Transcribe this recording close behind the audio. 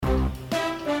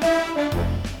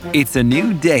It's a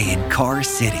new day in Car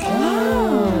City.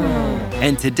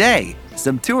 And today,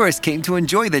 some tourists came to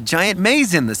enjoy the giant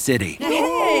maze in the city.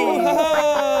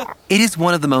 It is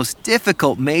one of the most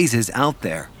difficult mazes out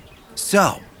there.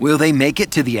 So, will they make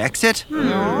it to the exit?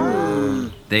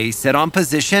 They set on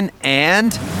position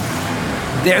and...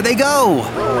 there they go!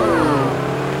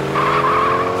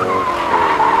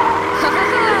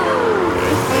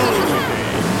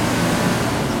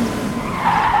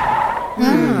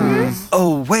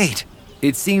 Oh, wait.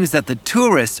 It seems that the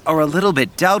tourists are a little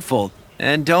bit doubtful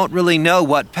and don't really know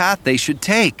what path they should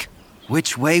take.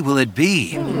 Which way will it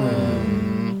be?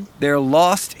 They're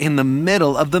lost in the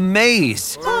middle of the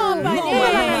maze.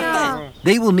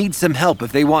 They will need some help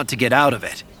if they want to get out of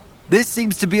it. This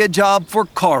seems to be a job for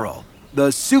Carl,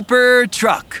 the super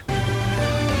truck.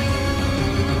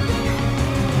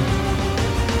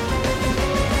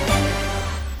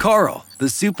 Carl, the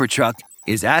super truck,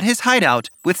 is at his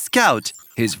hideout with Scout,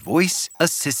 his voice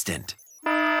assistant.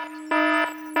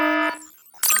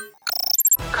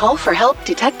 Call for help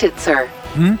detected, sir.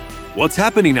 What's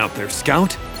happening out there,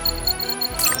 Scout?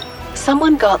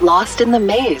 Someone got lost in the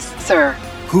maze, sir.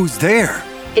 Who's there?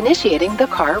 Initiating the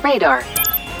car radar.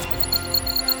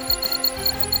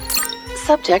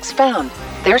 Subjects found.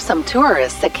 There's some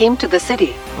tourists that came to the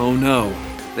city. Oh no,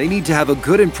 they need to have a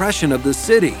good impression of the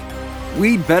city.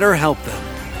 We'd better help them.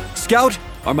 Scout,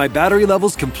 are my battery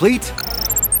levels complete?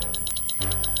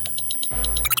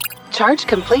 Charge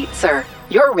complete, sir.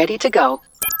 You're ready to go.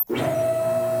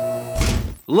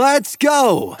 Let's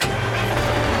go!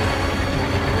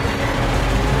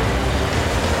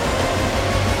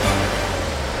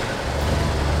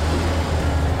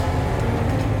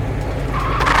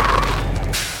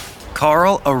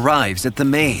 Carl arrives at the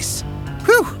maze.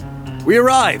 Whew! We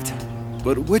arrived!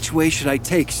 But which way should I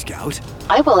take, Scout?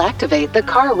 I will activate the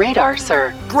car radar,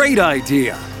 sir. Great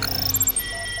idea!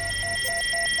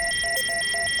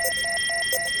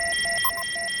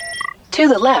 To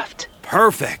the left.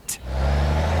 Perfect!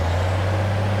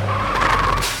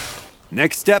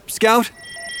 Next step, Scout?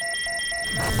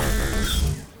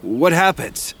 What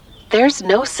happens? There's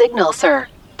no signal, sir.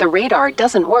 The radar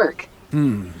doesn't work.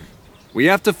 We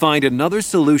have to find another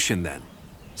solution then.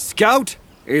 Scout,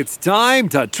 it's time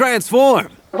to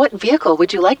transform! What vehicle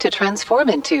would you like to transform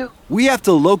into? We have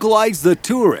to localize the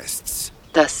tourists.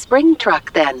 The spring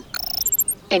truck, then.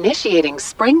 Initiating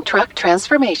spring truck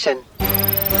transformation.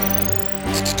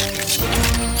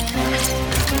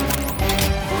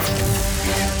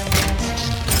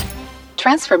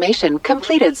 Transformation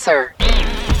completed, sir.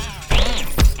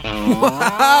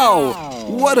 Wow!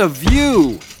 What a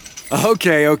view!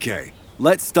 Okay.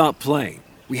 Let's stop playing.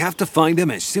 We have to find them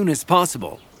as soon as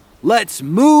possible. Let's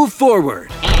move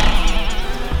forward!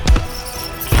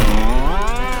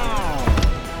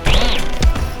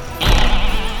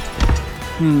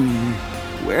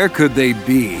 Where could they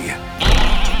be?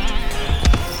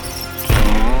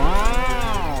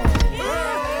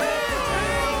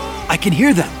 I can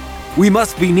hear them! We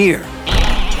must be near.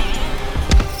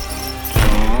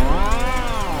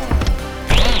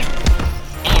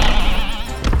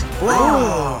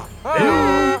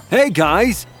 Hey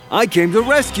guys, I came to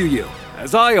rescue you.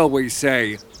 As I always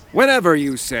say, whenever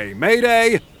you say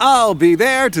Mayday, I'll be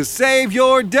there to save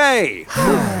your day.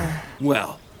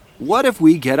 Well, what if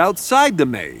we get outside the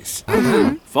maze?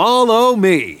 Follow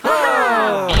me.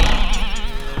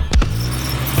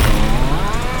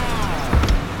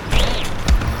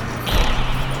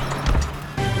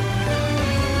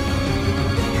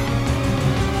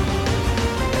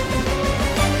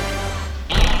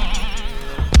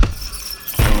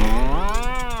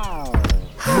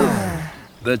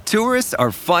 The tourists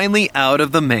are finally out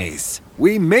of the maze.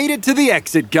 We made it to the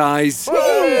exit, guys.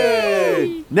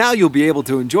 Yay! Now you'll be able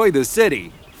to enjoy the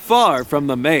city, far from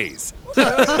the maze.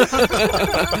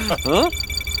 Huh?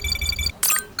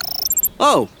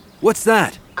 Oh, what's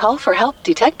that? Call for help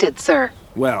detected, sir.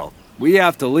 Well, we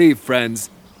have to leave, friends.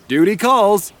 Duty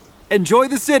calls. Enjoy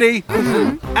the city.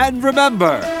 And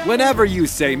remember, whenever you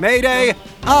say Mayday,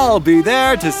 I'll be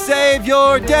there to save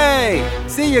your day.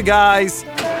 See you guys.